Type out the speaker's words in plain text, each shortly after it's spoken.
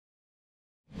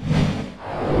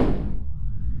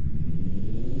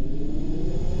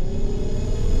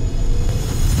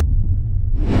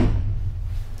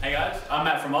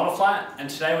and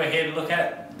today we're here to look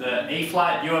at the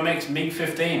E-Flite UMX Mig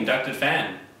 15 ducted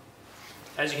fan.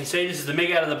 As you can see, this is the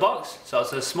Mig out of the box, so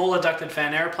it's a smaller ducted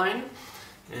fan aeroplane.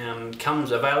 Comes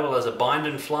available as a bind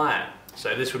and flyer.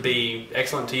 So this would be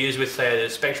excellent to use with, say, the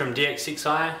Spectrum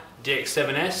DX6i,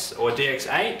 DX7S or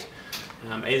DX8.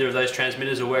 Either of those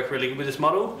transmitters will work really good with this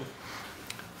model.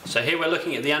 So here we're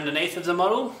looking at the underneath of the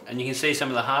model, and you can see some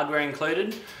of the hardware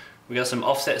included. We've got some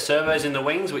offset servos in the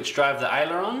wings which drive the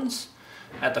ailerons.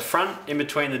 At the front, in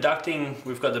between the ducting,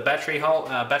 we've got the battery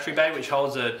bay which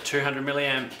holds a 200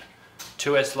 milliamp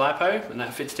 2S LiPo, and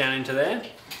that fits down into there.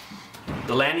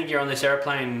 The landing gear on this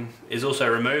aeroplane is also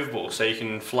removable, so you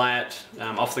can fly it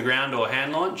off the ground or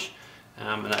hand launch,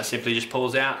 and that simply just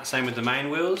pulls out. Same with the main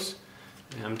wheels,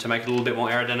 to make it a little bit more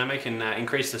aerodynamic and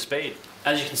increase the speed.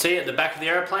 As you can see at the back of the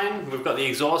aeroplane, we've got the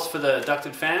exhaust for the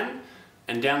ducted fan,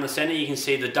 and down the centre you can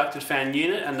see the ducted fan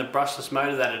unit and the brushless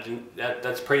motor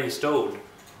that's pre-installed.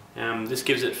 This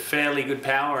gives it fairly good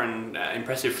power and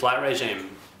impressive flight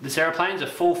regime. This aeroplane is a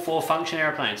full 4-function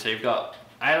aeroplane, so you've got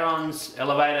ailerons,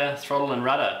 elevator, throttle and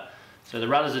rudder. So the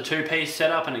rudder's a 2-piece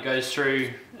setup and it goes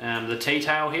through the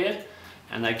T-tail here,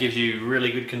 and that gives you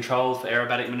really good control for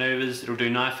aerobatic manoeuvres. It'll do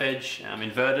knife edge,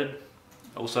 inverted,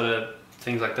 all sort of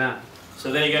things like that.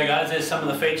 So there you go guys, there's some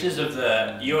of the features of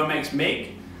the UMX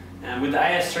Mig. With the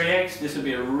AS3X, this would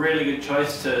be a really good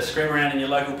choice to scream around in your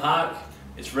local park.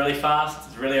 It's really fast,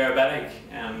 it's really aerobatic.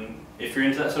 If you're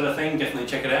into that sort of thing, definitely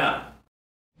check it out.